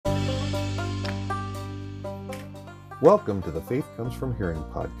Welcome to the Faith Comes From Hearing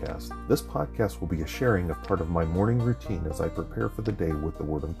podcast. This podcast will be a sharing of part of my morning routine as I prepare for the day with the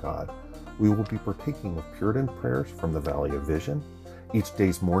Word of God. We will be partaking of Puritan prayers from the Valley of Vision, each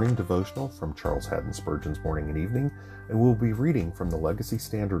day's morning devotional from Charles Haddon Spurgeon's Morning and Evening, and we'll be reading from the Legacy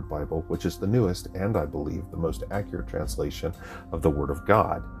Standard Bible, which is the newest and, I believe, the most accurate translation of the Word of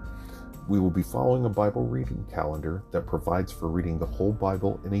God. We will be following a Bible reading calendar that provides for reading the whole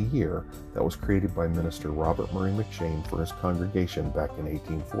Bible in a year that was created by Minister Robert Murray M'Cheyne for his congregation back in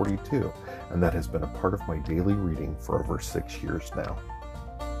 1842, and that has been a part of my daily reading for over 6 years now.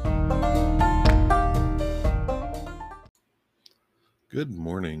 Good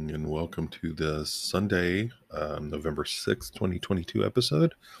morning and welcome to the Sunday, November 6th, 2022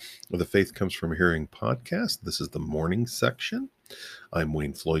 episode of the Faith Comes From Hearing podcast. This is the morning section. I'm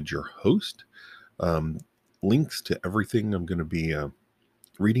Wayne Floyd, your host. Links to everything I'm going to be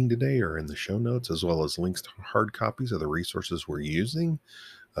reading today are in the show notes, as well as links to hard copies of the resources we're using.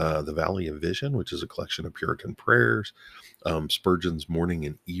 The Valley of Vision, which is a collection of Puritan prayers, Spurgeon's Morning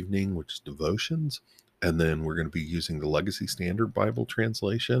and Evening, which is devotions, and then we're going to be using the Legacy Standard Bible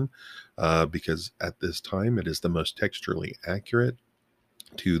translation because at this time it is the most textually accurate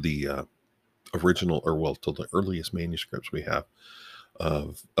to the original, to the earliest manuscripts we have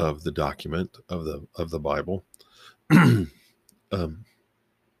of the document of the Bible. And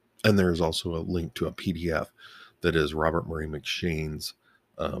there's also a link to a PDF that is Robert Murray M'Cheyne's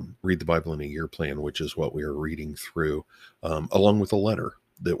Read the Bible in a Year plan, which is what we are reading through, along with a letter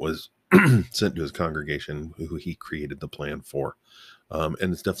that was sent to his congregation who he created the plan for. And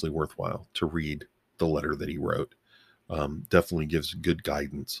it's definitely worthwhile to read the letter that he wrote. Definitely gives good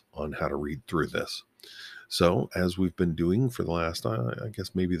guidance on how to read through this. So as we've been doing for the last, I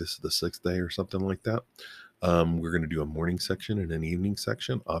guess maybe this is the 6th day or something like that, we're going to do a morning section and an evening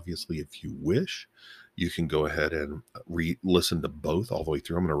section. Obviously, if you wish, you can go ahead and listen to both all the way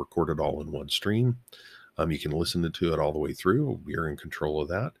through. I'm going to record it all in one stream. You can listen to it all the way through. We're in control of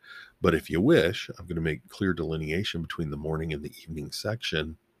that. But if you wish, I'm going to make clear delineation between the morning and the evening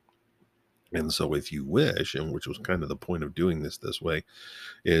section. And so if you wish, and which was kind of the point of doing this way,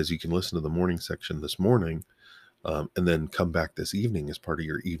 is you can listen to the morning section this morning and then come back this evening as part of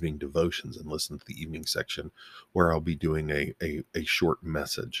your evening devotions and listen to the evening section where I'll be doing a short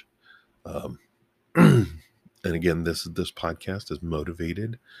message. And again, this podcast is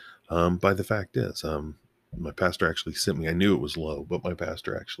motivated by the fact is my pastor actually sent me, I knew it was low, but my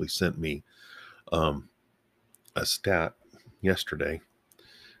pastor actually sent me a stat yesterday.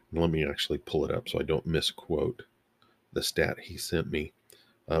 Let me actually pull it up so I don't misquote the stat he sent me.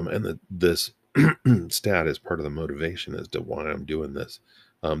 And this stat is part of the motivation as to why I'm doing this.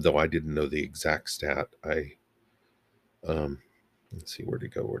 Though I didn't know the exact stat. Let's see, where'd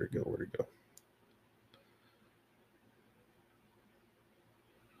it go?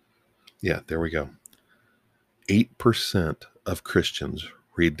 Yeah, there we go. 8% of Christians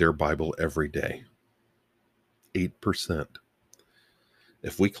read their Bible every day. 8%.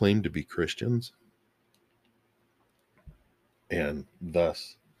 If we claim to be Christians, and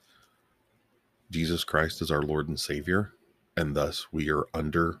thus Jesus Christ is our Lord and Savior, and thus we are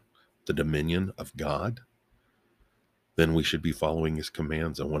under the dominion of God, then we should be following his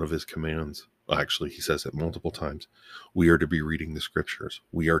commands. And one of his commands, actually, he says it multiple times, we are to be reading the scriptures.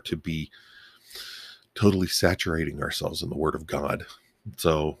 We are to be totally saturating ourselves in the Word of God.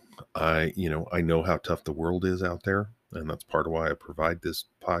 So I know how tough the world is out there, and that's part of why I provide this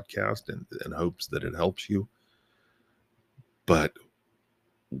podcast and hopes that it helps you. But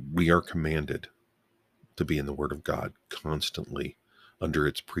we are commanded to be in the Word of God constantly, under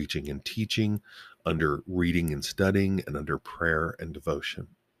its preaching and teaching, under reading and studying, and under prayer and devotion.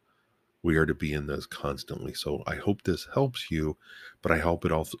 We are to be in those constantly. So I hope this helps you, but I hope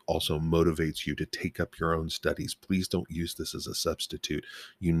it also motivates you to take up your own studies. Please don't use this as a substitute.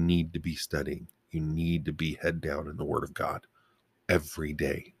 You need to be studying. You need to be head down in the Word of God every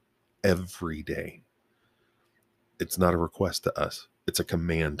day. Every day. It's not a request to us. It's a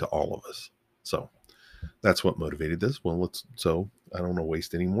command to all of us. So that's what motivated this. Well, I don't want to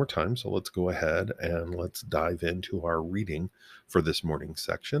waste any more time. So let's go ahead and let's dive into our reading for this morning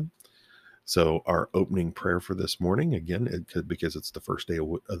section. So our opening prayer for this morning, again, because it's the first day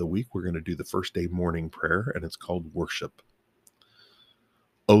of the week, we're going to do the first day morning prayer, and it's called worship.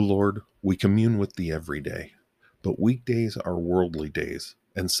 O Lord, we commune with thee every day, but weekdays are worldly days,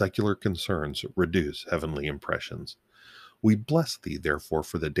 and secular concerns reduce heavenly impressions. We bless thee, therefore,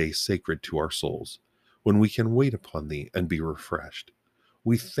 for the day sacred to our souls, when we can wait upon thee and be refreshed.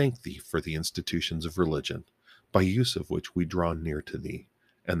 We thank thee for the institutions of religion, by use of which we draw near to thee,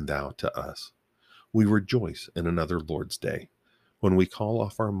 and thou to us. We rejoice in another Lord's Day, when we call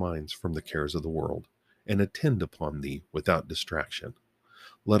off our minds from the cares of the world, and attend upon thee without distraction.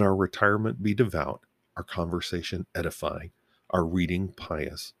 Let our retirement be devout, our conversation edifying, our reading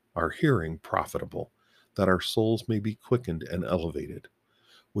pious, our hearing profitable, that our souls may be quickened and elevated.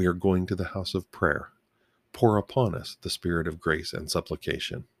 We are going to the house of prayer. Pour upon us the spirit of grace and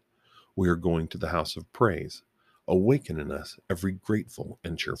supplication. We are going to the house of praise. Awaken in us every grateful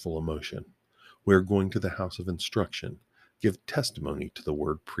and cheerful emotion. We are going to the house of instruction. Give testimony to the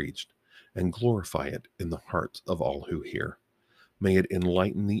word preached, and glorify it in the hearts of all who hear. May it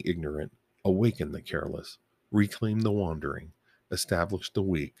enlighten the ignorant, awaken the careless, reclaim the wandering, establish the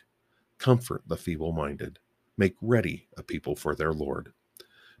weak, comfort the feeble-minded, make ready a people for their Lord.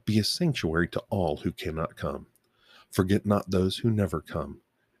 Be a sanctuary to all who cannot come. Forget not those who never come,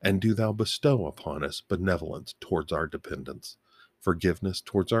 and do thou bestow upon us benevolence towards our dependents, forgiveness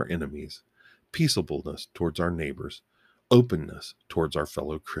towards our enemies, peaceableness towards our neighbors, openness towards our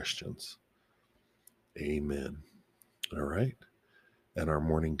fellow Christians. Amen. All right. And our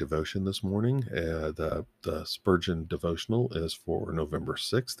morning devotion this morning, the Spurgeon devotional is for November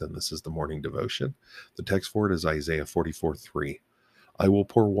 6th, and this is the morning devotion. The text for it is Isaiah 44:3. I will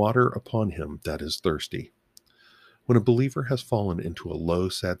pour water upon him that is thirsty. When a believer has fallen into a low,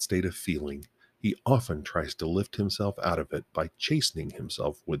 sad state of feeling, he often tries to lift himself out of it by chastening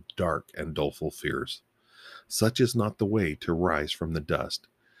himself with dark and doleful fears. Such is not the way to rise from the dust,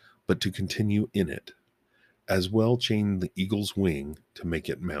 but to continue in it. As well chain the eagle's wing to make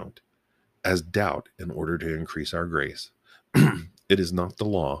it mount, as doubt in order to increase our grace. It is not the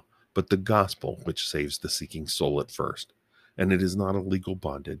law, but the gospel which saves the seeking soul at first. And it is not a legal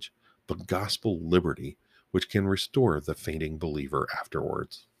bondage, but gospel liberty, which can restore the fainting believer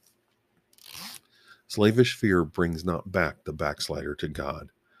afterwards. Slavish fear brings not back the backslider to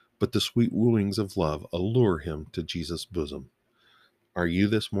God, but the sweet wooings of love allure him to Jesus' bosom. Are you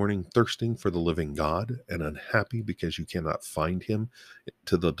this morning thirsting for the living God and unhappy because you cannot find him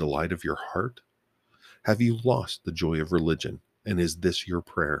to the delight of your heart? Have you lost the joy of religion, and is this your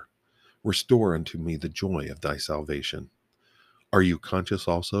prayer? Restore unto me the joy of thy salvation. Are you conscious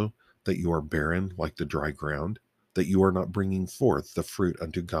also that you are barren like the dry ground, that you are not bringing forth the fruit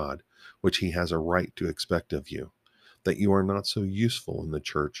unto God, which he has a right to expect of you, that you are not so useful in the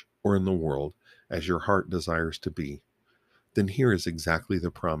church or in the world as your heart desires to be? Then here is exactly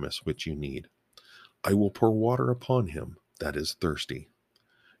the promise which you need. I will pour water upon him that is thirsty.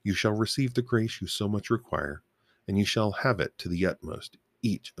 You shall receive the grace you so much require, and you shall have it to the utmost,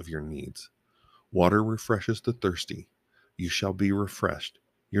 each of your needs. Water refreshes the thirsty. You shall be refreshed.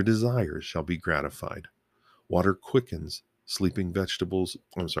 Your desires shall be gratified. Water quickens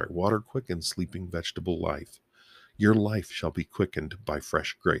water quickens sleeping vegetable life. Your life shall be quickened by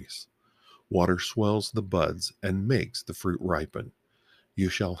fresh grace. Water swells the buds and makes the fruit ripen. You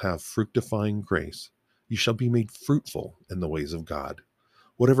shall have fructifying grace. You shall be made fruitful in the ways of God.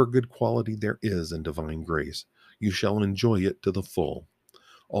 Whatever good quality there is in divine grace, you shall enjoy it to the full.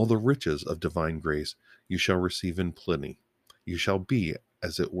 All the riches of divine grace you shall receive in plenty. You shall be,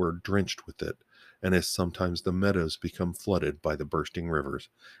 as it were, drenched with it, and as sometimes the meadows become flooded by the bursting rivers,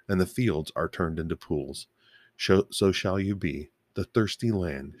 and the fields are turned into pools, so shall you be. The thirsty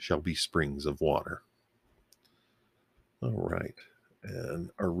land shall be springs of water. All right. And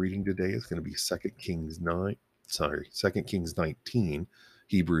our reading today is going to be 2 Kings 19,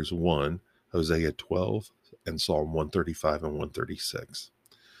 Hebrews 1, Hosea 12, and Psalm 135 and 136.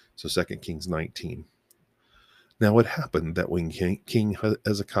 So 2 Kings 19. Now it happened that when King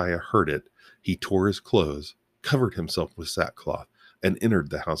Hezekiah heard it, he tore his clothes, covered himself with sackcloth, and entered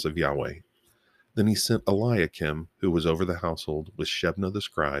the house of Yahweh. Then he sent Eliakim, who was over the household, with Shebna the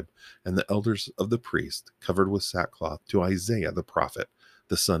scribe, and the elders of the priests, covered with sackcloth, to Isaiah the prophet,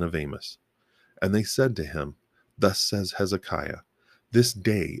 the son of Amos. And they said to him, Thus says Hezekiah, This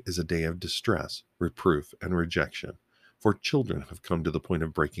day is a day of distress, reproof, and rejection, for children have come to the point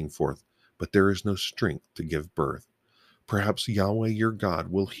of breaking forth, but there is no strength to give birth. Perhaps Yahweh your God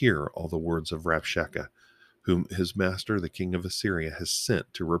will hear all the words of Rabshakeh, whom his master the king of Assyria has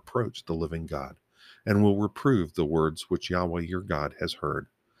sent to reproach the living God, and will reprove the words which Yahweh your God has heard.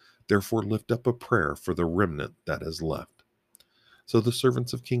 Therefore lift up a prayer for the remnant that is left. So the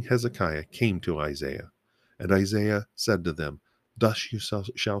servants of King Hezekiah came to Isaiah, and Isaiah said to them, Thus you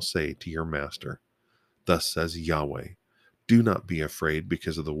shall say to your master, Thus says Yahweh, do not be afraid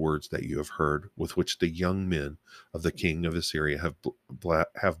because of the words that you have heard, with which the young men of the king of Assyria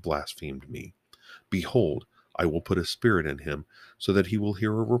have blasphemed me. Behold, I will put a spirit in him, so that he will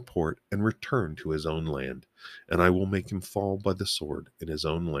hear a report and return to his own land, and I will make him fall by the sword in his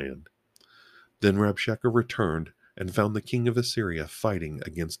own land. Then Rabshakeh returned and found the king of Assyria fighting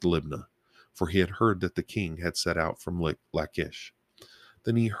against Libnah, for he had heard that the king had set out from Lachish.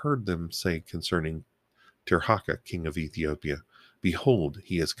 Then he heard them say concerning Tirhakah, king of Ethiopia, "Behold,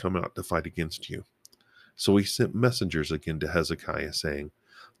 he has come out to fight against you." So he sent messengers again to Hezekiah, saying,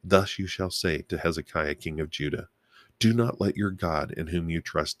 "Thus you shall say to Hezekiah, king of Judah, do not let your God in whom you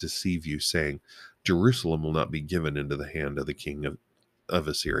trust deceive you, saying, Jerusalem will not be given into the hand of the king of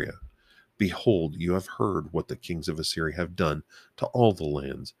Assyria. Behold, you have heard what the kings of Assyria have done to all the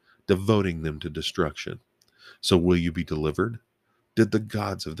lands, devoting them to destruction. So will you be delivered? Did the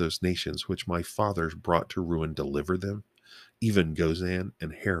gods of those nations which my fathers brought to ruin deliver them? Even Gozan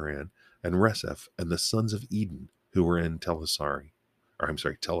and Haran and Reseph and the sons of Eden who were in Telasar.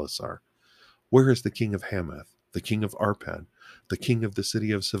 Where is the king of Hamath, the king of Arpad, the king of the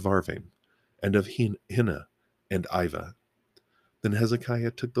city of Sevarvaim, and of Hina and Iva?" Then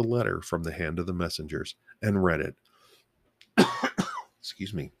Hezekiah took the letter from the hand of the messengers and read it.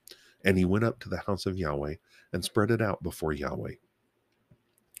 Excuse me. And he went up to the house of Yahweh and spread it out before Yahweh.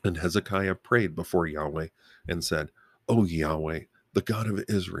 And Hezekiah prayed before Yahweh and said, "O Yahweh, the God of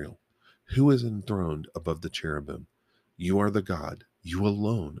Israel, who is enthroned above the cherubim, you are the God, you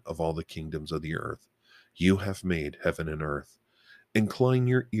alone of all the kingdoms of the earth. You have made heaven and earth. Incline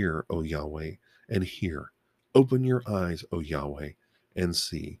your ear, O Yahweh, and hear. Open your eyes, O Yahweh, and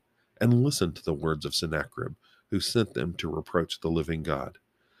see, and listen to the words of Sennacherib, who sent them to reproach the living God.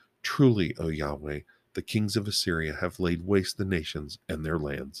 Truly, O Yahweh, the kings of Assyria have laid waste the nations and their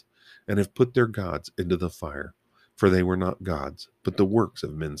lands, and have put their gods into the fire, for they were not gods, but the works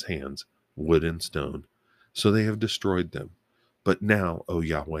of men's hands, wood and stone. So they have destroyed them. But now, O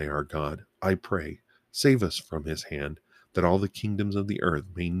Yahweh our God, I pray, save us from his hand, that all the kingdoms of the earth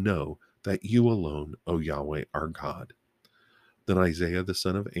may know that you alone, O Yahweh our God." Then Isaiah the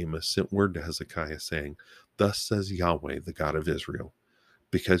son of Amos sent word to Hezekiah, saying, "Thus says Yahweh, the God of Israel,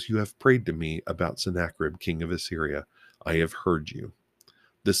 because you have prayed to me about Sennacherib, king of Assyria, I have heard you.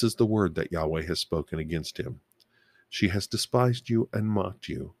 This is the word that Yahweh has spoken against him. She has despised you and mocked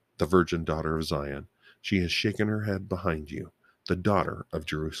you, the virgin daughter of Zion. She has shaken her head behind you, the daughter of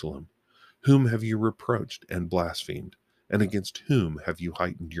Jerusalem. Whom have you reproached and blasphemed? And against whom have you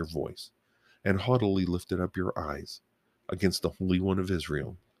heightened your voice, and haughtily lifted up your eyes? Against the Holy One of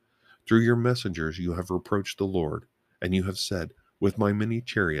Israel. Through your messengers you have reproached the Lord, and you have said, with my many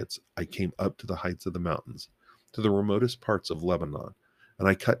chariots I came up to the heights of the mountains, to the remotest parts of Lebanon, and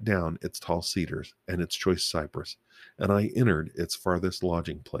I cut down its tall cedars and its choice cypress, and I entered its farthest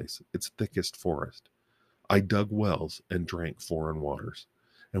lodging place, its thickest forest. I dug wells and drank foreign waters,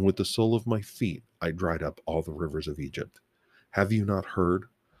 and with the sole of my feet I dried up all the rivers of Egypt. Have you not heard?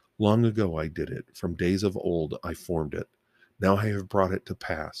 Long ago I did it, from days of old I formed it. Now I have brought it to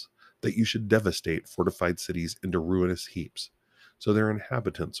pass, that you should devastate fortified cities into ruinous heaps. So their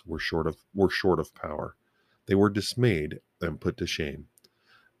inhabitants were short of power. They were dismayed and put to shame.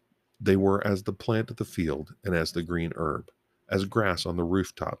 They were as the plant of the field and as the green herb, as grass on the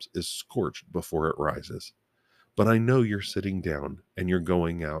rooftops is scorched before it rises. But I know you're sitting down, and you're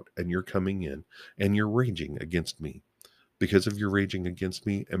going out, and you're coming in, and you're raging against me. Because of your raging against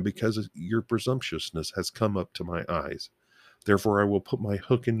me, and because your presumptuousness has come up to my eyes, therefore I will put my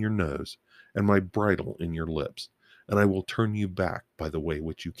hook in your nose, and my bridle in your lips, and I will turn you back by the way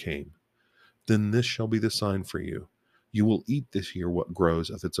which you came. Then this shall be the sign for you. You will eat this year what grows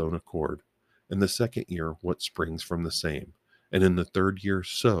of its own accord, and the second year what springs from the same, and in the third year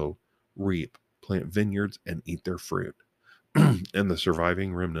sow, reap, plant vineyards, and eat their fruit. And the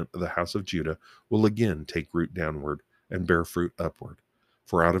surviving remnant of the house of Judah will again take root downward and bear fruit upward.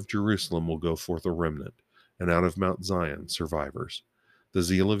 For out of Jerusalem will go forth a remnant, and out of Mount Zion survivors. The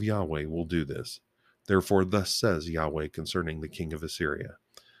zeal of Yahweh will do this. Therefore, thus says Yahweh concerning the king of Assyria: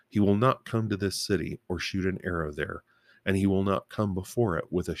 He will not come to this city or shoot an arrow there, and he will not come before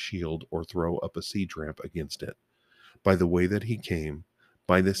it with a shield or throw up a siege ramp against it. By the way that he came,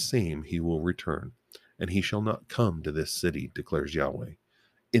 by the same he will return, and he shall not come to this city, declares Yahweh.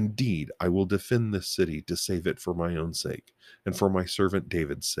 Indeed, I will defend this city to save it for my own sake, and for my servant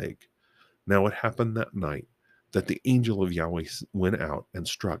David's sake. Now it happened that night that the angel of Yahweh went out and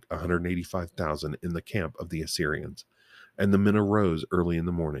struck 185,000 in the camp of the Assyrians. And the men arose early in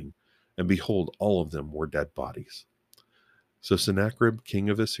the morning, and behold, all of them were dead bodies. So Sennacherib, king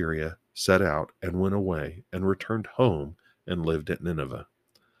of Assyria, set out and went away, and returned home and lived at Nineveh.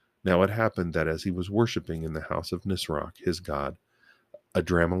 Now it happened that as he was worshipping in the house of Nisroch, his god,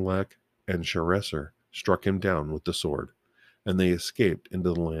 Adramelech and Sharezer struck him down with the sword, and they escaped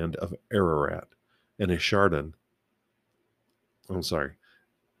into the land of Ararat, and Esarhaddon,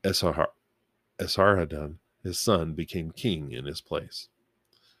 Esarhaddon Esarhaddon, his son, became king in his place.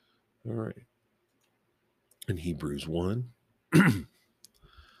 All right. In Hebrews 1,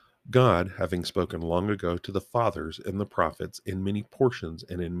 God, having spoken long ago to the fathers and the prophets in many portions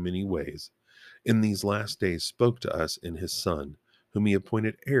and in many ways, in these last days spoke to us in his Son, whom he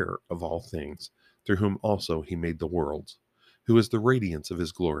appointed heir of all things, through whom also he made the worlds, who is the radiance of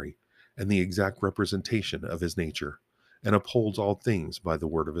his glory, and the exact representation of his nature, and upholds all things by the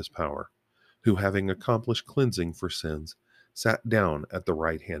word of his power, who, having accomplished cleansing for sins, sat down at the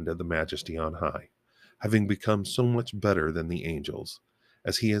right hand of the Majesty on high, having become so much better than the angels,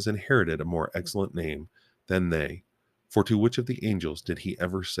 as he has inherited a more excellent name than they. For to which of the angels did he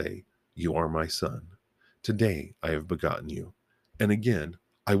ever say, "You are my son. Today I have begotten you"? And again,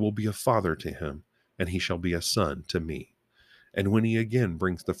 "I will be a father to him, and he shall be a son to me." And when he again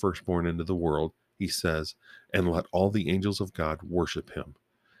brings the firstborn into the world, he says, "And let all the angels of God worship him."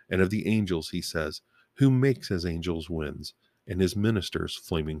 And of the angels he says, "Who makes his angels winds, and his ministers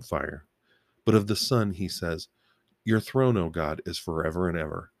flaming fire." But of the Son he says, "Your throne, O God, is forever and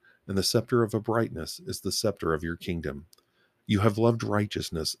ever, and the scepter of uprightness is the scepter of your kingdom. You have loved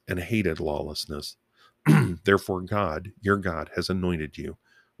righteousness and hated lawlessness. Therefore God, your God, has anointed you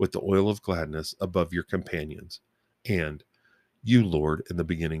with the oil of gladness above your companions. And you, Lord, in the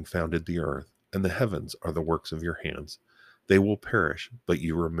beginning founded the earth, and the heavens are the works of your hands. They will perish, but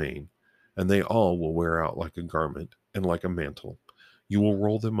you remain, and they all will wear out like a garment and like a mantle. You will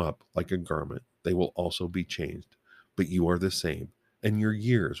roll them up like a garment. They will also be changed, but you are the same, and your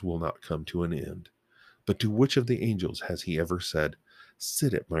years will not come to an end. But to which of the angels has he ever said,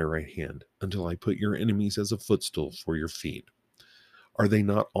 "Sit at my right hand until I put your enemies as a footstool for your feet"? Are they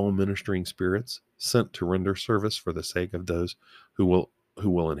not all ministering spirits sent to render service for the sake of those who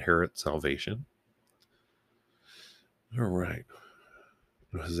will inherit salvation? All right.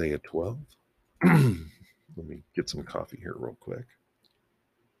 Hosea 12. Let me get some coffee here real quick.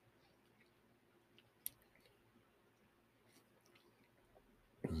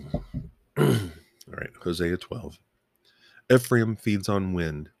 All right, Hosea 12. Ephraim feeds on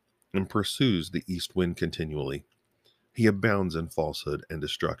wind and pursues the east wind continually. He abounds in falsehood and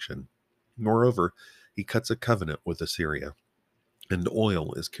destruction. Moreover, he cuts a covenant with Assyria, and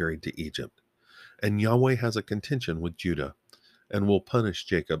oil is carried to Egypt. And Yahweh has a contention with Judah, and will punish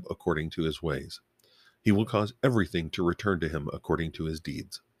Jacob according to his ways. He will cause everything to return to him according to his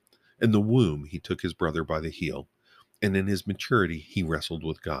deeds. In the womb he took his brother by the heel, and in his maturity he wrestled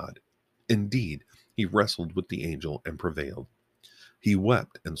with God. Indeed, he wrestled with the angel and prevailed. He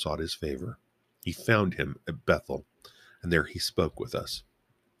wept and sought his favor. He found him at Bethel, and there he spoke with us.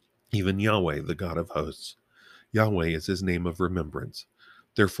 Even Yahweh, the God of hosts. Yahweh is his name of remembrance.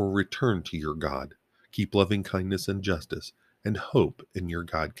 Therefore return to your God. Keep loving kindness and justice, and hope in your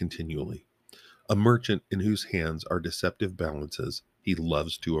God continually. A merchant in whose hands are deceptive balances, he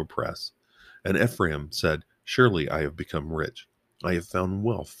loves to oppress. And Ephraim said, "Surely I have become rich. I have found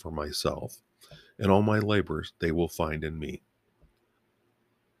wealth for myself. In all my labors they will find in me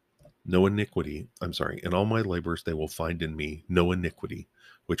no iniquity. In all my labors they will find in me no iniquity,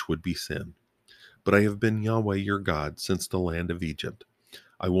 which would be sin. But I have been Yahweh your God since the land of Egypt.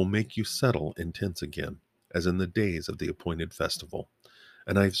 I will make you settle in tents again, as in the days of the appointed festival.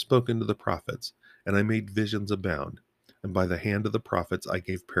 And I have spoken to the prophets, and I made visions abound, and by the hand of the prophets I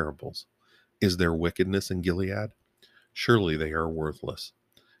gave parables. Is there wickedness in Gilead? Surely they are worthless.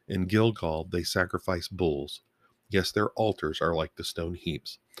 In Gilgal they sacrifice bulls. Yes, their altars are like the stone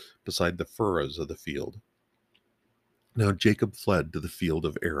heaps, beside the furrows of the field. Now Jacob fled to the field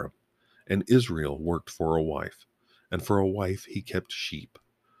of Arab, and Israel worked for a wife, and for a wife he kept sheep.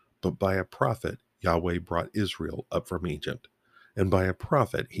 But by a prophet Yahweh brought Israel up from Egypt, and by a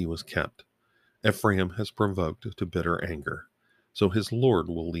prophet he was kept. Ephraim has provoked to bitter anger, so his Lord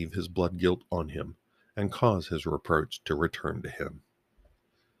will leave his blood guilt on him, and cause his reproach to return to him.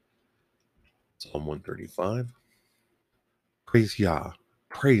 Psalm 135. Praise Yah,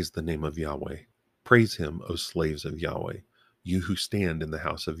 praise the name of Yahweh. Praise him, O slaves of Yahweh, you who stand in the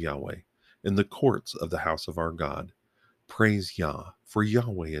house of Yahweh, in the courts of the house of our God. Praise Yah, for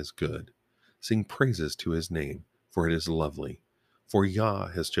Yahweh is good. Sing praises to his name, for it is lovely. For Yah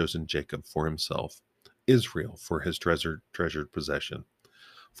has chosen Jacob for himself, Israel for his treasured possession.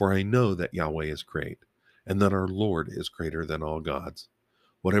 For I know that Yahweh is great, and that our Lord is greater than all gods.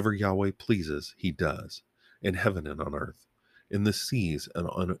 Whatever Yahweh pleases, he does, in heaven and on earth, in the seas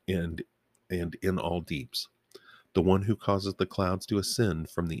and in all deeps. The one who causes the clouds to ascend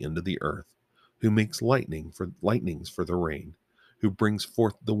from the end of the earth, who makes lightnings for the rain, who brings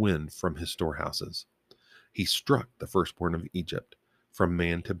forth the wind from his storehouses. He struck the firstborn of Egypt, from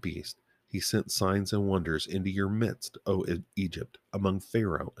man to beast. He sent signs and wonders into your midst, O Egypt, among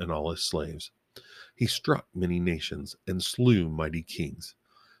Pharaoh and all his slaves. He struck many nations and slew mighty kings,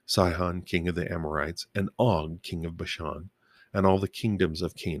 Sihon, king of the Amorites, and Og, king of Bashan, and all the kingdoms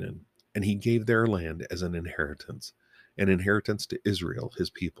of Canaan. And he gave their land as an inheritance to Israel, his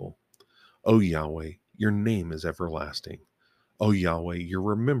people. O Yahweh, your name is everlasting. O Yahweh, your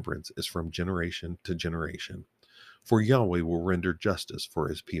remembrance is from generation to generation. For Yahweh will render justice for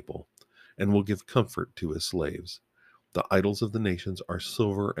his people, and will give comfort to his slaves. The idols of the nations are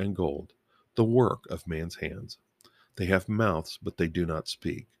silver and gold, the work of man's hands. They have mouths, but they do not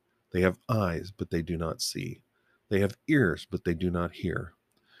speak. They have eyes, but they do not see. They have ears, but they do not hear.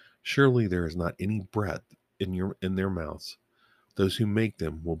 Surely there is not any breath in their mouths. Those who make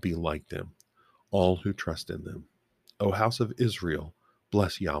them will be like them, all who trust in them. O house of Israel,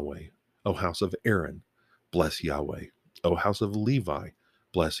 bless Yahweh. O house of Aaron, bless Yahweh. O house of Levi,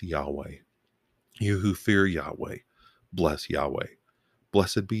 bless Yahweh. You who fear Yahweh, bless Yahweh.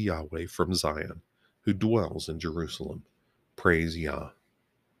 Blessed be Yahweh from Zion, who dwells in Jerusalem. Praise Yah.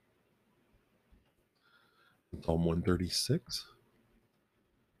 Psalm 136.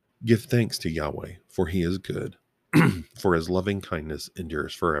 Give thanks to Yahweh, for he is good, for his loving kindness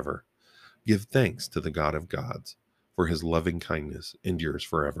endures forever. Give thanks to the God of gods, for his loving kindness endures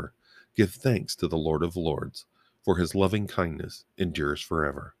forever. Give thanks to the Lord of lords, for his loving kindness endures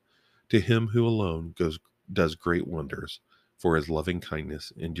forever. To him who alone does great wonders, for his loving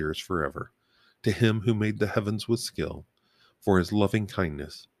kindness endures forever. To him who made the heavens with skill, for his loving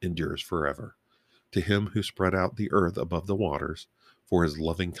kindness endures forever. To him who spread out the earth above the waters, for his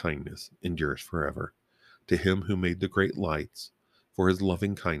loving kindness endures forever. To him who made the great lights, for his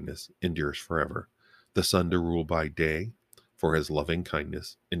loving kindness endures forever. The sun to rule by day, for his loving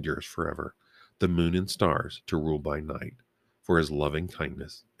kindness endures forever. The moon and stars to rule by night, for his loving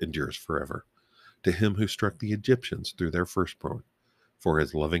kindness endures forever. To him who struck the Egyptians through their firstborn, for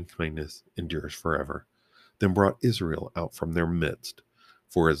his loving kindness endures forever. Then brought Israel out from their midst,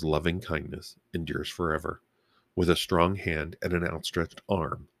 for his loving kindness endures forever. With a strong hand and an outstretched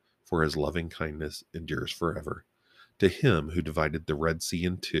arm, for his loving kindness endures forever. To him who divided the Red Sea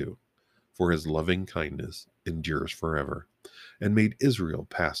in two, for his loving kindness endures forever, and made Israel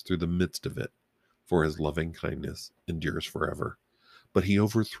pass through the midst of it, for his loving kindness endures forever. But he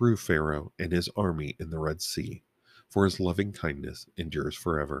overthrew Pharaoh and his army in the Red Sea, for his loving kindness endures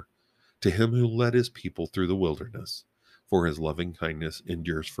forever. To him who led his people through the wilderness, for his loving kindness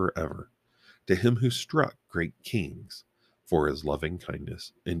endures forever. To him who struck great kings, for his loving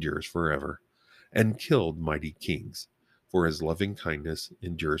kindness endures forever, and killed mighty kings, for his loving kindness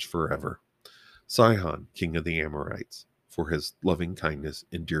endures forever. Sihon, king of the Amorites, for his loving kindness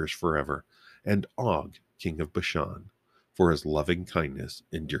endures forever, and Og, king of Bashan, for his loving kindness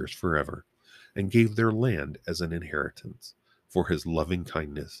endures forever, and gave their land as an inheritance, for his loving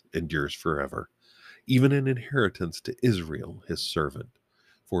kindness endures forever, even an inheritance to Israel, his servant,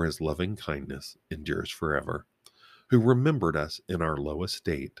 for his loving kindness endures forever, who remembered us in our low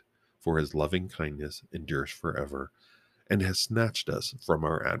estate, for his loving kindness endures forever, and has snatched us from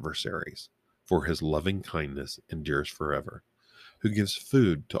our adversaries, for his loving kindness endures forever, who gives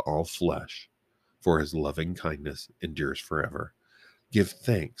food to all flesh, for his loving kindness endures forever. Give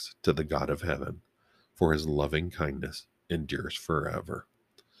thanks to the God of heaven, for his loving kindness endures forever.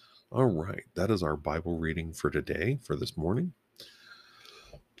 All right, that is our Bible reading for today, for this morning.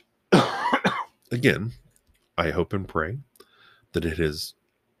 Again, I hope and pray that it has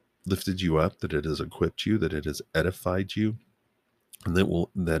lifted you up, that it has equipped you, that it has edified you, and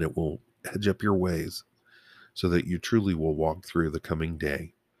that it will hedge up your ways so that you truly will walk through the coming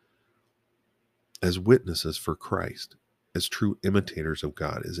day as witnesses for Christ, as true imitators of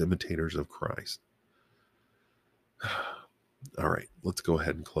God, as imitators of Christ. All right, let's go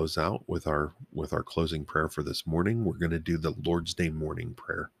ahead and close out with our closing prayer for this morning. We're going to do the Lord's Day morning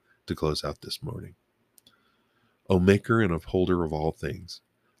prayer to close out this morning. O maker and upholder of all things,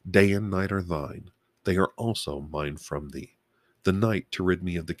 day and night are thine. They are also mine from thee. The night to rid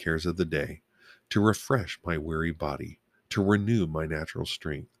me of the cares of the day, to refresh my weary body, to renew my natural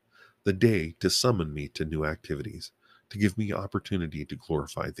strength. The day to summon me to new activities, to give me opportunity to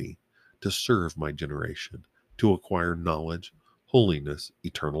glorify thee, to serve my generation, to acquire knowledge, holiness,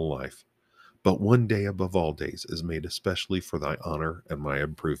 eternal life. But one day above all days is made especially for thy honor and my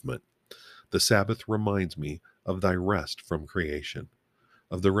improvement. The Sabbath reminds me of thy rest from creation,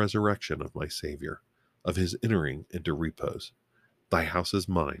 of the resurrection of my Savior, of his entering into repose. Thy house is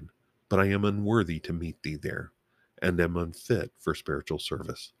mine, but I am unworthy to meet thee there, and am unfit for spiritual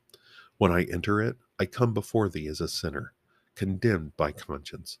service. When I enter it, I come before thee as a sinner, condemned by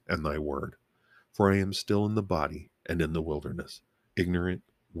conscience and thy word. For I am still in the body and in the wilderness, ignorant,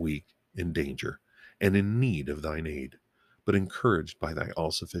 weak, in danger, and in need of thine aid, but encouraged by thy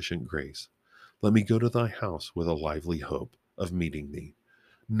all sufficient grace. Let me go to thy house with a lively hope of meeting thee,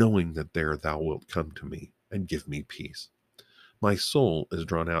 knowing that there thou wilt come to me and give me peace. My soul is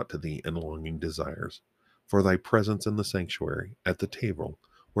drawn out to thee in longing desires, for thy presence in the sanctuary, at the table,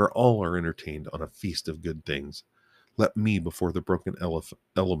 where all are entertained on a feast of good things. Let me, before the broken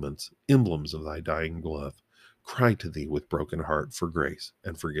elements, emblems of thy dying love, cry to thee with broken heart for grace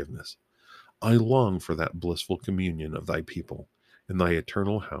and forgiveness. I long for that blissful communion of thy people, in thy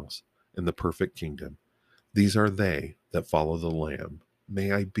eternal house, in the perfect kingdom. These are they that follow the Lamb.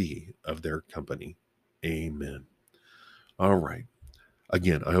 May I be of their company. Amen. All right.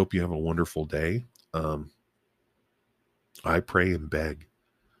 Again, I hope you have a wonderful day. I pray and beg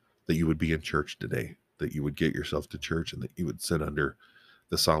that you would be in church today, that you would get yourself to church, and that you would sit under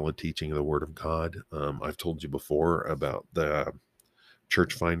the solid teaching of the Word of God. I've told you before about the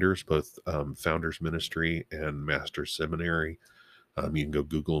church finders, both Founders Ministry and Master's Seminary. You can go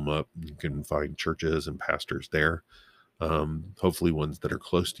Google them up. You can find churches and pastors there, hopefully ones that are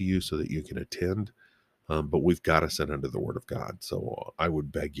close to you so that you can attend. But we've got to sit under the Word of God. So I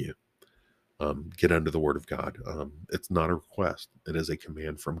would beg you, get under the Word of God. It's not a request, it is a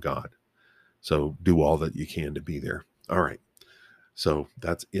command from God. So do all that you can to be there. All right. So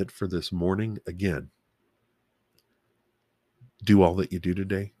that's it for this morning. Again, do all that you do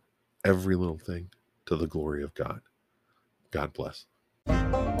today, every little thing, to the glory of God. God bless.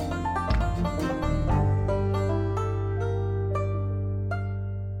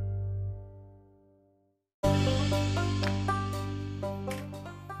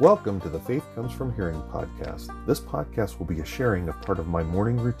 Welcome to the Faith Comes From Hearing podcast. This podcast will be a sharing of part of my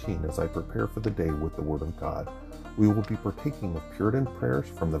morning routine as I prepare for the day with the Word of God. We will be partaking of Puritan prayers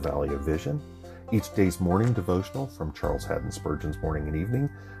from the Valley of Vision, each day's morning devotional from Charles Haddon Spurgeon's Morning and Evening,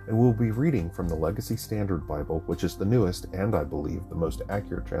 and we'll be reading from the Legacy Standard Bible, which is the newest and, I believe, the most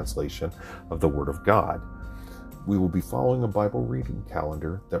accurate translation of the Word of God. We will be following a Bible reading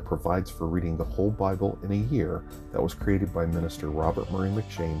calendar that provides for reading the whole Bible in a year that was created by Minister Robert Murray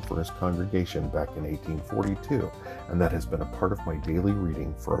McCheyne for his congregation back in 1842, and that has been a part of my daily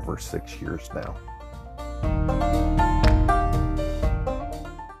reading for over 6 years now.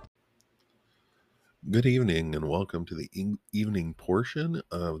 Good evening and welcome to the evening portion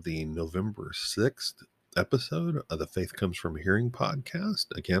of the November 6th episode of the Faith Comes From Hearing podcast.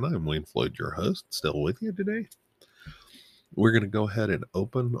 Again, I'm Wayne Floyd, your host, still with you today. We're going to go ahead and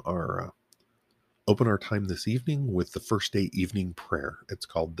open our time this evening with the first day evening prayer. It's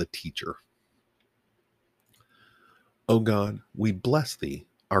called The Teacher. O God, we bless thee,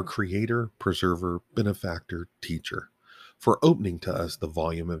 our creator, preserver, benefactor, teacher, for opening to us the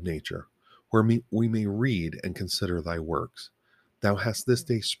volume of nature, where we may read and consider thy works. Thou hast this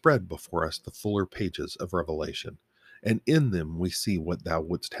day spread before us the fuller pages of Revelation, and in them we see what thou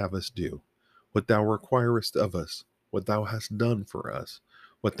wouldst have us do, what thou requirest of us, what thou hast done for us,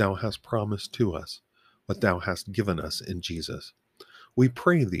 what thou hast promised to us, what thou hast given us in Jesus. We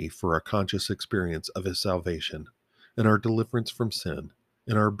pray thee for a conscious experience of his salvation, and our deliverance from sin,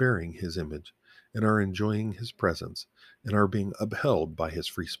 and our bearing his image, and our enjoying his presence, and our being upheld by his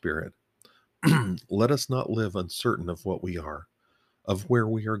free spirit. Let us not live uncertain of what we are, of where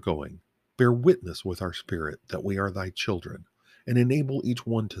we are going. Bear witness with our spirit that we are thy children, and enable each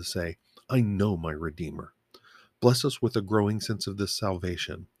one to say, I know my Redeemer. Bless us with a growing sense of this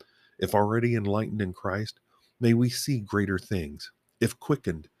salvation. If already enlightened in Christ, may we see greater things. If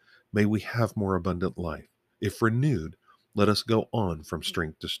quickened, may we have more abundant life. If renewed, let us go on from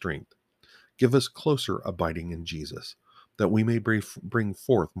strength to strength. Give us closer abiding in Jesus, that we may bring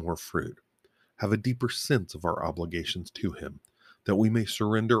forth more fruit. Have a deeper sense of our obligations to him, that we may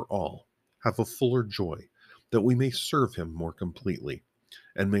surrender all. Have a fuller joy, that we may serve him more completely.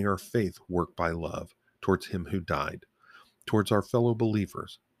 And may our faith work by love towards him who died, towards our fellow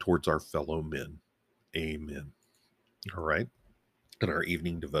believers, towards our fellow men. Amen. All right. And our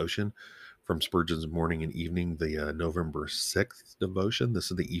evening devotion from Spurgeon's Morning and Evening, the November 6th devotion. This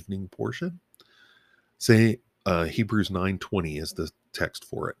is the evening portion. Hebrews 9:20 is the text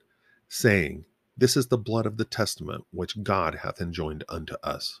for it, saying, This is the blood of the testament which God hath enjoined unto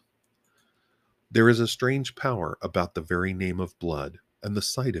us. There is a strange power about the very name of blood, and the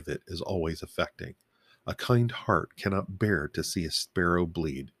sight of it is always affecting. A kind heart cannot bear to see a sparrow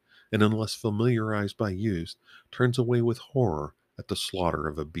bleed, and unless familiarized by use, turns away with horror at the slaughter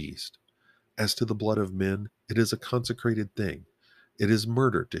of a beast. As to the blood of men, it is a consecrated thing. It is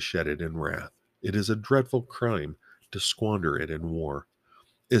murder to shed it in wrath. It is a dreadful crime to squander it in war.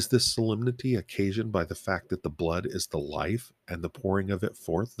 Is this solemnity occasioned by the fact that the blood is the life and the pouring of it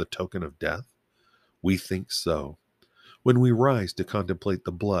forth the token of death? We think so. When we rise to contemplate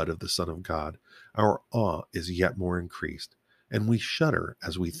the blood of the Son of God, our awe is yet more increased, and we shudder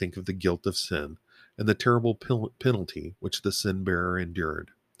as we think of the guilt of sin and the terrible penalty which the sin bearer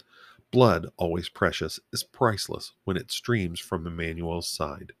endured. Blood, always precious, is priceless when it streams from Emmanuel's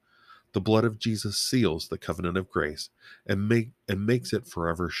side. The blood of Jesus seals the covenant of grace and makes it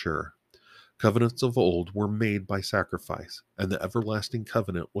forever sure. Covenants of old were made by sacrifice, and the everlasting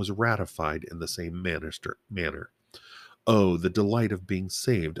covenant was ratified in the same manner. Oh, the delight of being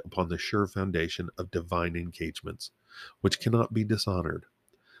saved upon the sure foundation of divine engagements, which cannot be dishonored.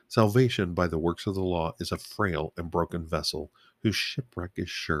 Salvation by the works of the law is a frail and broken vessel, whose shipwreck is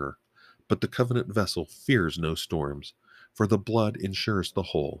sure. But the covenant vessel fears no storms, for the blood ensures the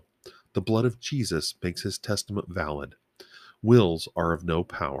whole. The blood of Jesus makes his testament valid. Wills are of no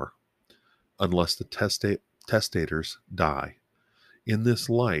power, unless the testators die. In this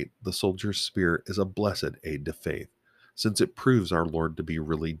light, the soldier's spear is a blessed aid to faith, since it proves our Lord to be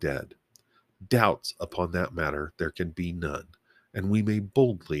really dead. Doubts upon that matter there can be none, and we may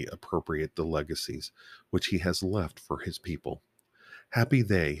boldly appropriate the legacies which he has left for his people. Happy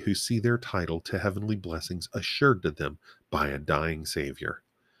they who see their title to heavenly blessings assured to them by a dying Savior.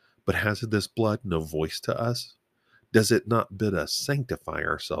 But has this blood no voice to us? Does it not bid us sanctify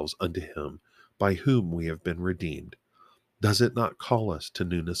ourselves unto him by whom we have been redeemed? Does it not call us to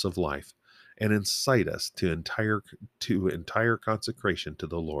newness of life and incite us to entire consecration to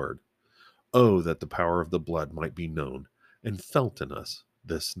the Lord? Oh, that the power of the blood might be known and felt in us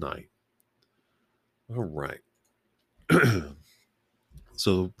this night. All right.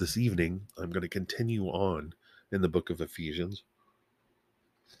 So this evening, I'm going to continue on in the book of Ephesians.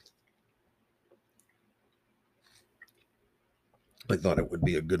 I thought it would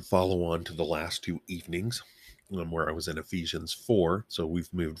be a good follow-on to the last two evenings where I was in Ephesians 4. So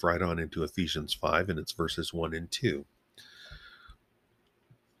we've moved right on into Ephesians 5, and it's verses 1 and 2.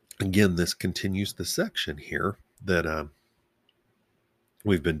 Again, this continues the section here that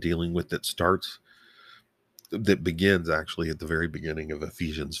we've been dealing with that begins actually at the very beginning of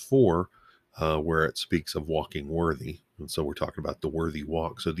Ephesians 4, where it speaks of walking worthy. And so we're talking about the worthy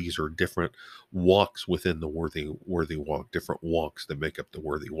walk. So these are different walks within the worthy walk, different walks that make up the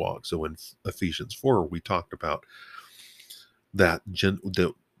worthy walk. So in Ephesians 4, we talked about that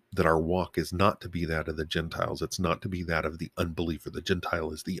our walk is not to be that of the Gentiles. It's not to be that of the unbeliever. The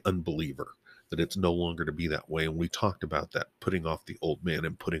Gentile is the unbeliever, that it's no longer to be that way. And we talked about that, putting off the old man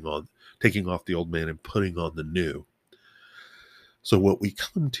and taking off the old man and putting on the new. So what we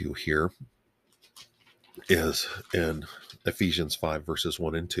come to here is in Ephesians 5 verses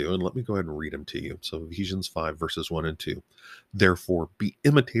 1 and 2. And let me go ahead and read them to you. So Ephesians 5 verses 1 and 2. Therefore, be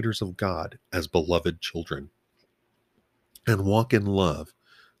imitators of God as beloved children, and walk in love,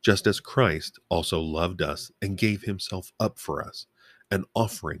 just as Christ also loved us and gave himself up for us, an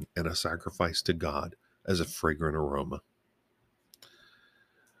offering and a sacrifice to God as a fragrant aroma.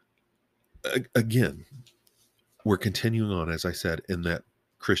 Again, we're continuing on, as I said, in that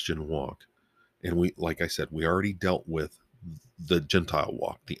Christian walk. And we, like I said, we already dealt with the Gentile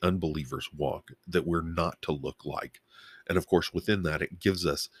walk, the unbeliever's walk, that we're not to look like. And of course, within that, it gives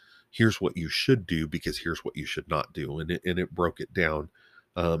us, here's what you should do because here's what you should not do. And it broke it down,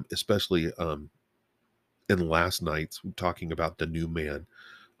 especially in last night's talking about the new man,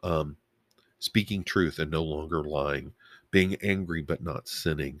 speaking truth and no longer lying, being angry but not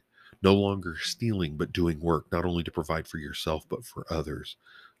sinning, no longer stealing but doing work, not only to provide for yourself but for others.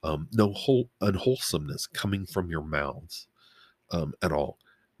 No unwholesomeness coming from your mouths at all,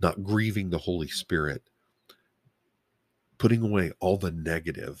 not grieving the Holy Spirit, putting away all the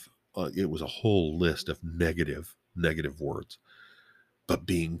negative. It was a whole list of negative words, but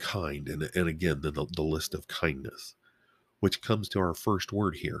being kind. And again, the list of kindness, which comes to our first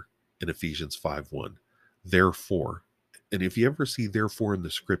word here in Ephesians 5:1. Therefore, and if you ever see therefore in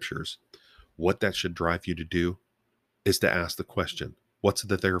the scriptures, what that should drive you to do is to ask the question, what's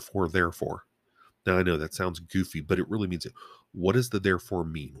the therefore? Now, I know that sounds goofy, but it really means it. What does the therefore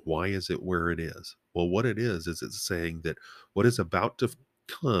mean? Why is it where it is? Well, what it is it's saying that what is about to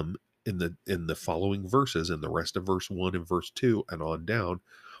come in the following verses, in the rest of verse 1 and verse 2 and on down,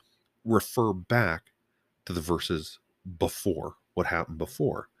 refer back to the verses before, what happened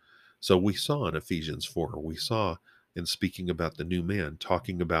before. So we saw in Ephesians 4, we saw in speaking about the new man,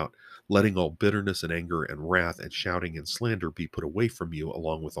 talking about letting all bitterness and anger and wrath and shouting and slander be put away from you,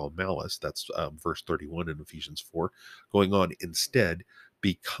 along with all malice. That's verse 31 in Ephesians 4. Going on, instead,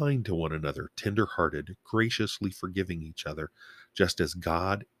 Be kind to one another, tender-hearted, graciously forgiving each other, just as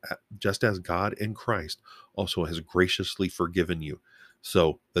God in Christ also has graciously forgiven you.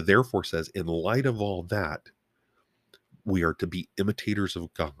 So the therefore says, in light of all that, we are to be imitators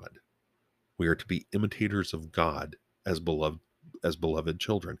of God. We are to be imitators of God as beloved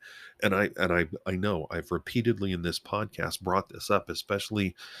children. And I know I've repeatedly in this podcast brought this up,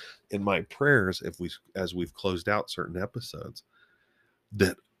 especially in my prayers as we've closed out certain episodes,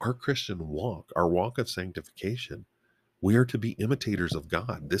 that our Christian walk, our walk of sanctification, we are to be imitators of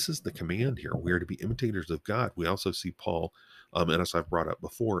God. This is the command here. We are to be imitators of God. We also see Paul, and as I've brought up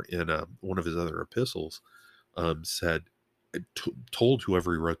before in one of his other epistles, said, told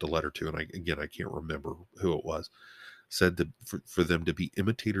whoever he wrote the letter to, and I can't remember who it was, said that for them to be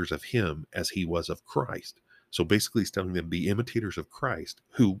imitators of him as he was of Christ. So basically, he's telling them be imitators of Christ,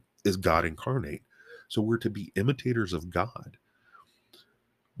 who is God incarnate. So we're to be imitators of God.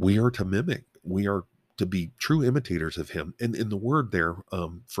 We are to mimic. We are to be true imitators of him. And in the word there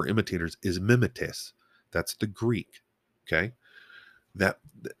for imitators is mimetis. That's the Greek. Okay. That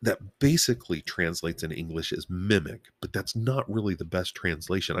basically translates in English as mimic, but that's not really the best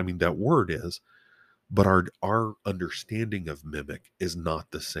translation. I mean, that word is, but our understanding of mimic is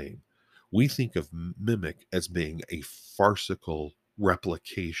not the same. We think of mimic as being a farcical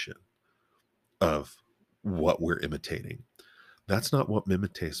replication of what we're imitating. That's not what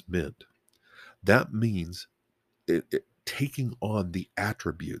mimetes meant. That means taking on the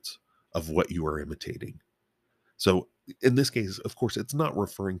attributes of what you are imitating. So in this case, of course, it's not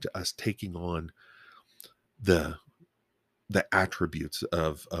referring to us taking on the attributes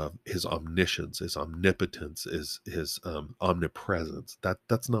of his omniscience, his omnipotence, his omnipresence.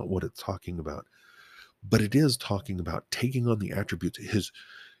 That's not what it's talking about. But it is talking about taking on the attributes,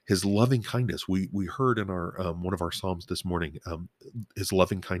 his loving kindness. We heard in our one of our psalms this morning, his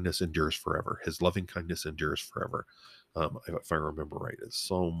loving kindness endures forever. His loving kindness endures forever. If I remember right, it's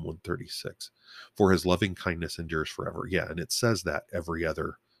Psalm 136. For his loving kindness endures forever. Yeah, and it says that every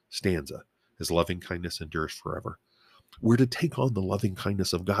other stanza. His loving kindness endures forever. We're to take on the loving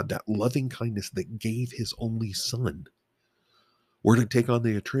kindness of God, that loving kindness that gave his only son. We're to take on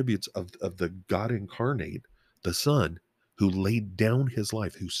the attributes of the God incarnate, the Son, who laid down his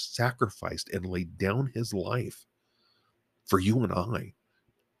life, who sacrificed and laid down his life for you and I,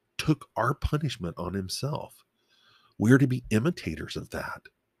 took our punishment on himself. We are to be imitators of that.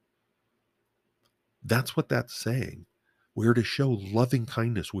 That's what that's saying. We are to show loving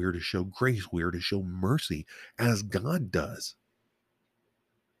kindness. We are to show grace. We are to show mercy as God does.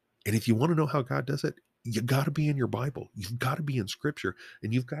 And if you want to know how God does it, you got to be in your Bible. You've got to be in scripture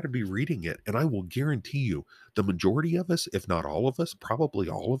and you've got to be reading it. And I will guarantee you, the majority of us, if not all of us, probably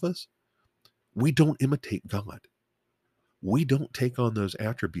all of us, we don't imitate God. We don't take on those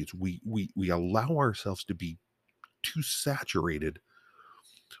attributes. We allow ourselves to be too saturated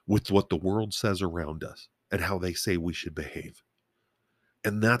with what the world says around us and how they say we should behave.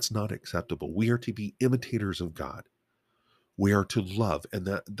 And that's not acceptable. We are to be imitators of God. We are to love, and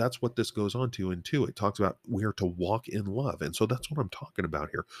that's what this goes on to. And two, it talks about we are to walk in love. And so that's what I'm talking about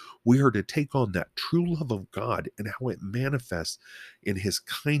here. We are to take on that true love of God and how it manifests in his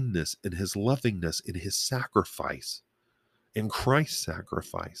kindness, in his lovingness, in his sacrifice, in Christ's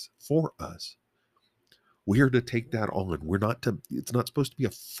sacrifice for us. We are to take that on. It's not supposed to be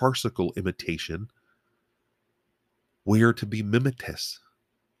a farcical imitation. We are to be mimetis.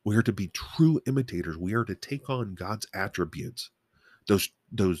 We are to be true imitators. We are to take on God's attributes,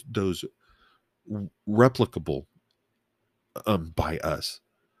 those replicable by us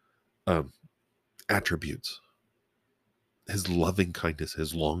attributes, his loving kindness,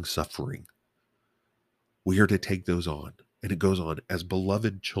 his long suffering. We are to take those on, and it goes on as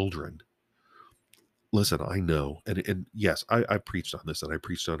beloved children. Listen, I know, and yes, I preached on this, and I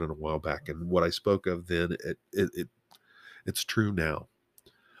preached on it a while back, and what I spoke of then, it's true now.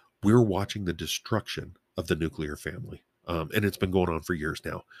 We're watching the destruction of the nuclear family. And it's been going on for years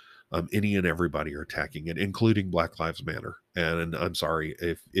now. Any and everybody are attacking it, including Black Lives Matter. And I'm sorry,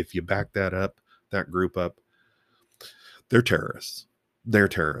 if you back that group up, they're terrorists. They're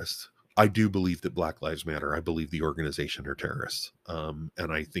terrorists. I do believe that Black Lives Matter. I believe the organization are terrorists. And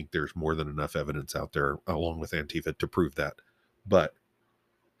I think there's more than enough evidence out there, along with Antifa, to prove that. But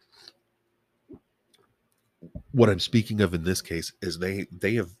what I'm speaking of in this case is they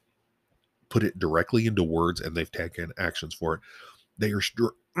have put it directly into words, and they've taken actions for it. They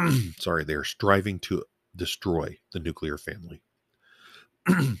are they are striving to destroy the nuclear family.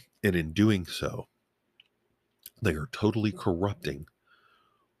 And in doing so, they are totally corrupting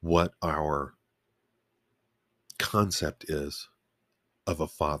what our concept is of a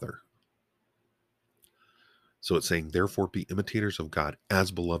father. So it's saying, therefore, be imitators of God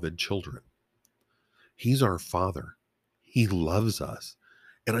as beloved children. He's our Father. He loves us.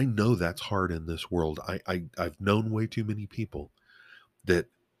 And I know that's hard in this world. I've known way too many people that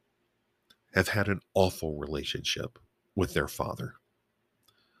have had an awful relationship with their father,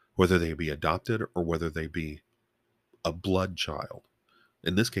 whether they be adopted or whether they be a blood child.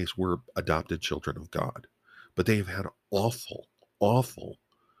 In this case, we're adopted children of God, but they have had awful, awful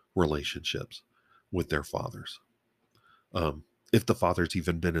relationships with their fathers. If the father's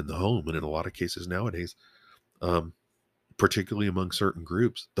even been in the home, and in a lot of cases nowadays, um, particularly among certain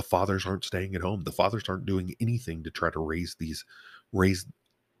groups, the fathers aren't staying at home. The fathers aren't doing anything to try to raise these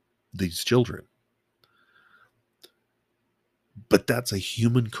children. But that's a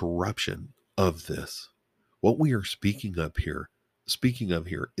human corruption of this. What we are speaking of here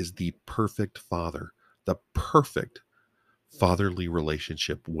is the perfect father, the perfect fatherly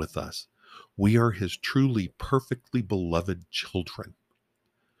relationship with us. We are his truly perfectly beloved children.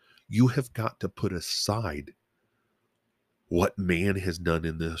 You have got to put aside what man has done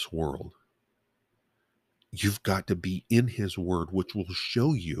in this world. You've got to be in his word, which will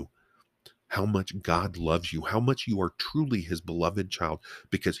show you how much God loves you, how much you are truly his beloved child,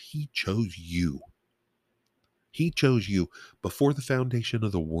 because he chose you. He chose you before the foundation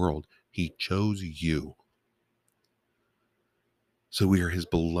of the world. He chose you. So we are his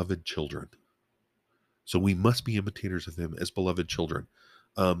beloved children. So we must be imitators of him as beloved children.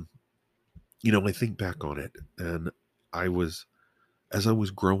 Um, I think back on it, and as I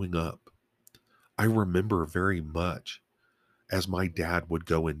was growing up, I remember very much as my dad would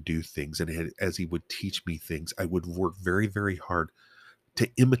go and do things, and as he would teach me things, I would work very, very hard to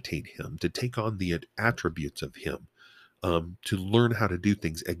imitate him, to take on the attributes of him, to learn how to do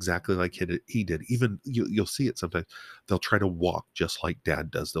things exactly like he did. Even you'll see it sometimes. They'll try to walk just like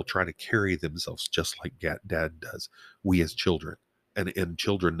dad does. They'll try to carry themselves just like dad does. We as children and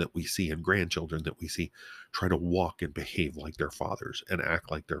children that we see and grandchildren that we see try to walk and behave like their fathers and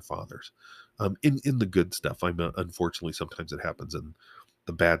act like their fathers. In the good stuff, unfortunately sometimes it happens in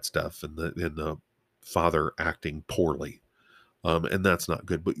the bad stuff and the father acting poorly, and that's not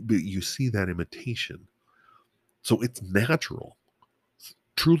good. But you see that imitation. So it's natural,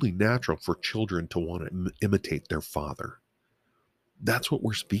 truly natural for children to want to imitate their father. That's what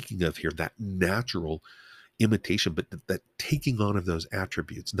we're speaking of here, that natural imitation, but that taking on of those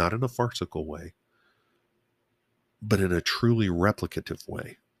attributes, not in a farcical way, but in a truly replicative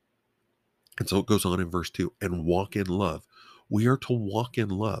way. And so it goes on in verse 2, and walk in love. We are to walk in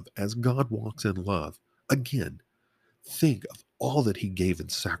love as God walks in love. Again, think of all that he gave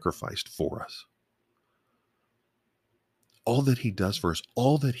and sacrificed for us. All that he does for us,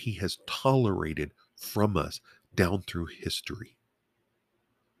 all that he has tolerated from us down through history.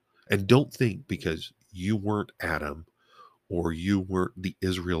 And don't think because you weren't Adam, or you weren't the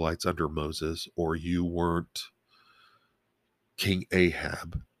Israelites under Moses, or you weren't King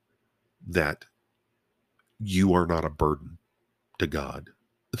Ahab, that you are not a burden to God.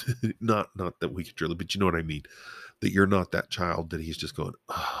 not that we could really, but you know what I mean? That you're not that child that he's just going,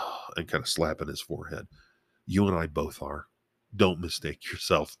 ah, and kind of slapping his forehead. You and I both are. Don't mistake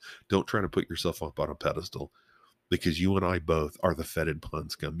yourself. Don't try to put yourself up on a pedestal, because you and I both are the fetid pun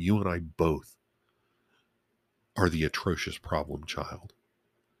scum. You and I both are the atrocious problem child.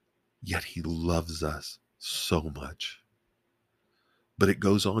 Yet he loves us so much. But it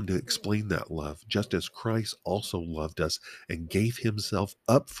goes on to explain that love, just as Christ also loved us and gave himself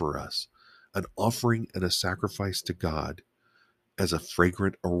up for us, an offering and a sacrifice to God as a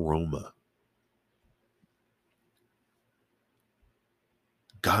fragrant aroma.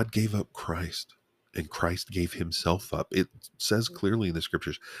 God gave up Christ, and Christ gave himself up. It says clearly in the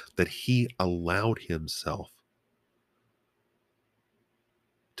scriptures that he allowed himself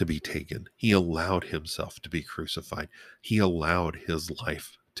to be taken. He allowed himself to be crucified. He allowed his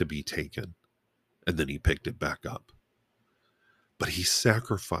life to be taken, and then he picked it back up. But he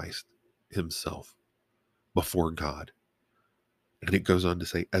sacrificed himself before God. And it goes on to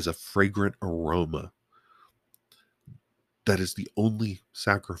say, as a fragrant aroma. That is the only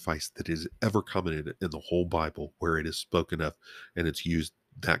sacrifice that is ever commented in the whole Bible where it is spoken of, and it's used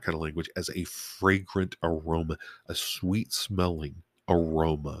that kind of language, as a fragrant aroma, a sweet smelling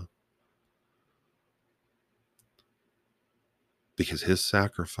aroma. Because his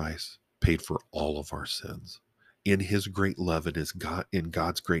sacrifice paid for all of our sins. In his great love and in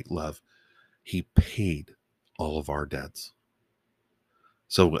God's great love, he paid all of our debts.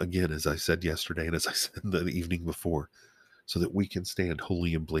 So again, as I said yesterday, and as I said the evening before, so that we can stand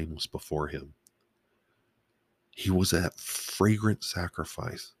holy and blameless before him. He was that fragrant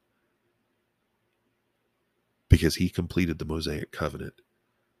sacrifice because he completed the Mosaic covenant.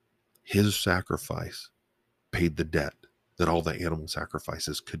 His sacrifice paid the debt that all the animal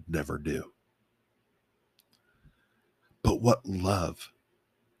sacrifices could never do. But what love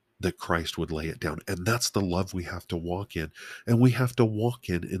that Christ would lay it down. And that's the love we have to walk in. And we have to walk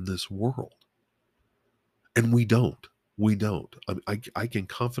in this world. And we don't. We don't. I can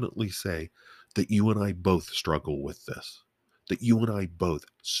confidently say that you and I both struggle with this, that you and I both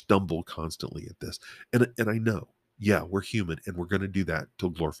stumble constantly at this. And I know, yeah, we're human and we're going to do that till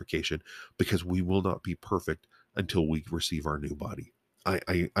glorification because we will not be perfect until we receive our new body. I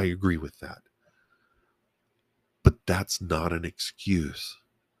agree with that. But that's not an excuse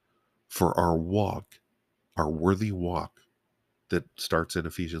for our walk, our worthy walk that starts in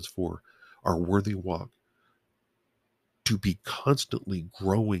Ephesians 4, our worthy walk to be constantly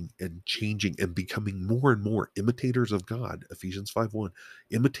growing and changing and becoming more and more imitators of God. Ephesians 5:1,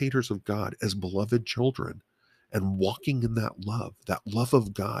 imitators of God as beloved children and walking in that love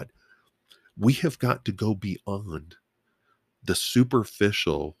of God. We have got to go beyond the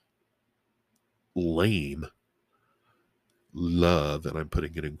superficial, lame love, and I'm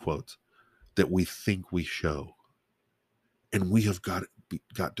putting it in quotes, that we think we show. And we have got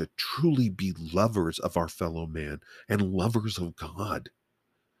to truly be lovers of our fellow man and lovers of God.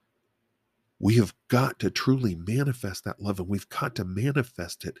 We have got to truly manifest that love, and we've got to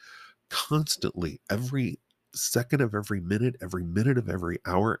manifest it constantly, every second of every minute of every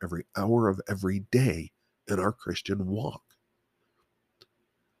hour of every day in our Christian walk.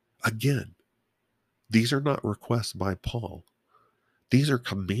 Again, these are not requests by Paul. These are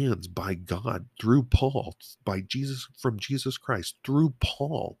commands by God through Paul, by Jesus, from Jesus Christ, through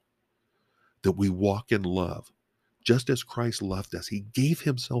Paul, that we walk in love. Just as Christ loved us, he gave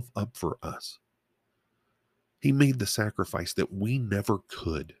himself up for us. He made the sacrifice that we never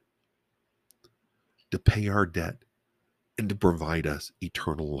could to pay our debt and to provide us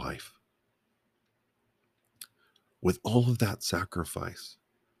eternal life. With all of that sacrifice,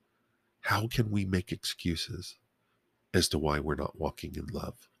 how can we make excuses as to why we're not walking in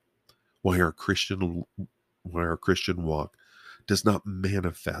love? Why our Christian walk does not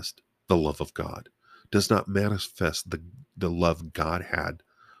manifest the love of God, does not manifest the love God had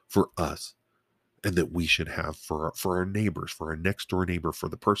for us and that we should have for our neighbors, for our next door neighbor, for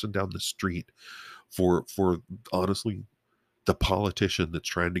the person down the street, for honestly, the politician that's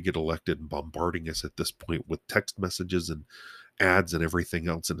trying to get elected and bombarding us at this point with text messages and ads and everything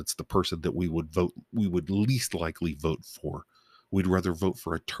else. And it's the person that we would least likely vote for. We'd rather vote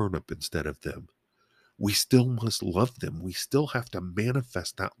for a turnip instead of them. We still must love them. We still have to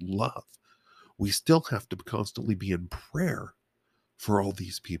manifest that love. We still have to constantly be in prayer for all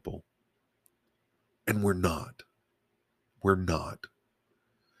these people. And we're not. We're not.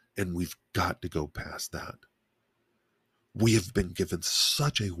 And we've got to go past that. We have been given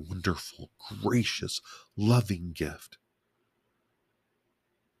such a wonderful, gracious, loving gift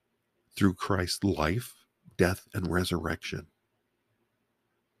through Christ's life, death, and resurrection.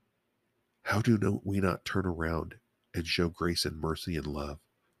 How do we not turn around and show grace and mercy and love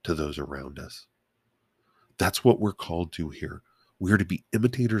to those around us? That's what we're called to here. We are to be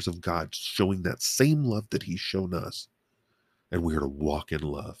imitators of God, showing that same love that he's shown us. And we are to walk in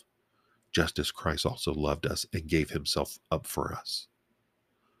love, just as Christ also loved us and gave himself up for us.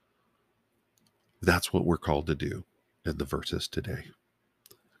 That's what we're called to do in the verses today.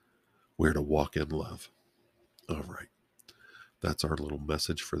 We're to walk in love. All right. That's our little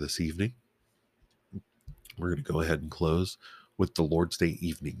message for this evening. We're going to go ahead and close with the Lord's Day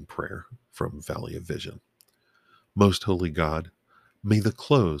evening prayer from Valley of Vision. Most holy God, may the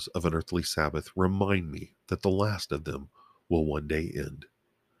close of an earthly Sabbath remind me that the last of them will one day end.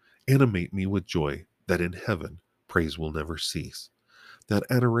 Animate me with joy that in heaven praise will never cease, that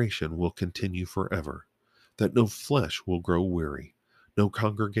adoration will continue forever, that no flesh will grow weary, no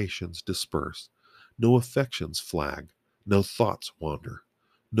congregations disperse, no affections flag, no thoughts wander,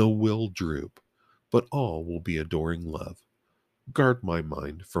 no will droop, but all will be adoring love. Guard my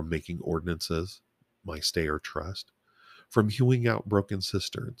mind from making ordinances, my stay or trust, from hewing out broken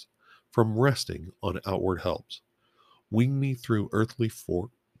cisterns, from resting on outward helps. Wing me through earthly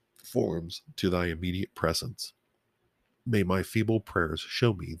forms to thy immediate presence. May my feeble prayers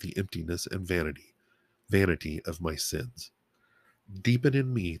show me the emptiness and vanity of my sins. Deepen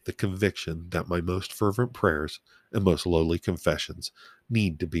in me the conviction that my most fervent prayers and most lowly confessions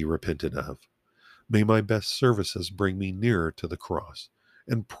need to be repented of. May my best services bring me nearer to the cross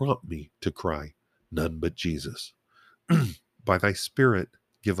and prompt me to cry, none but Jesus. By thy Spirit,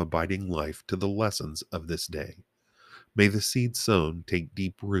 give abiding life to the lessons of this day. May the seed sown take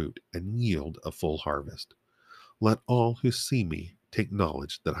deep root and yield a full harvest. Let all who see me take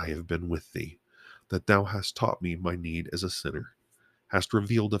knowledge that I have been with thee, that thou hast taught me my need as a sinner, hast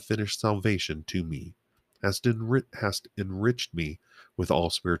revealed a finished salvation to me, hast enriched me with all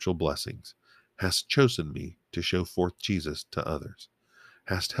spiritual blessings, hast chosen me to show forth Jesus to others,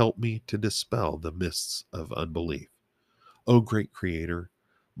 hast helped me to dispel the mists of unbelief. O great Creator,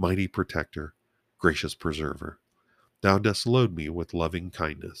 mighty Protector, gracious Preserver, thou dost load me with loving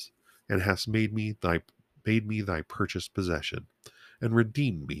kindness, and hast made me thy purchased possession, and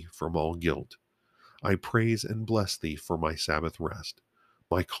redeemed me from all guilt. I praise and bless thee for my Sabbath rest,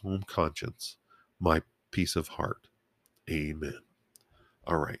 my calm conscience, my peace of heart. Amen.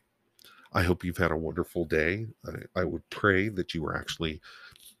 All right. I hope you've had a wonderful day. I would pray that you were actually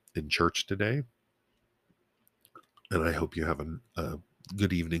in church today, and I hope you have a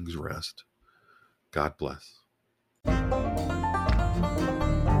good evening's rest. God bless.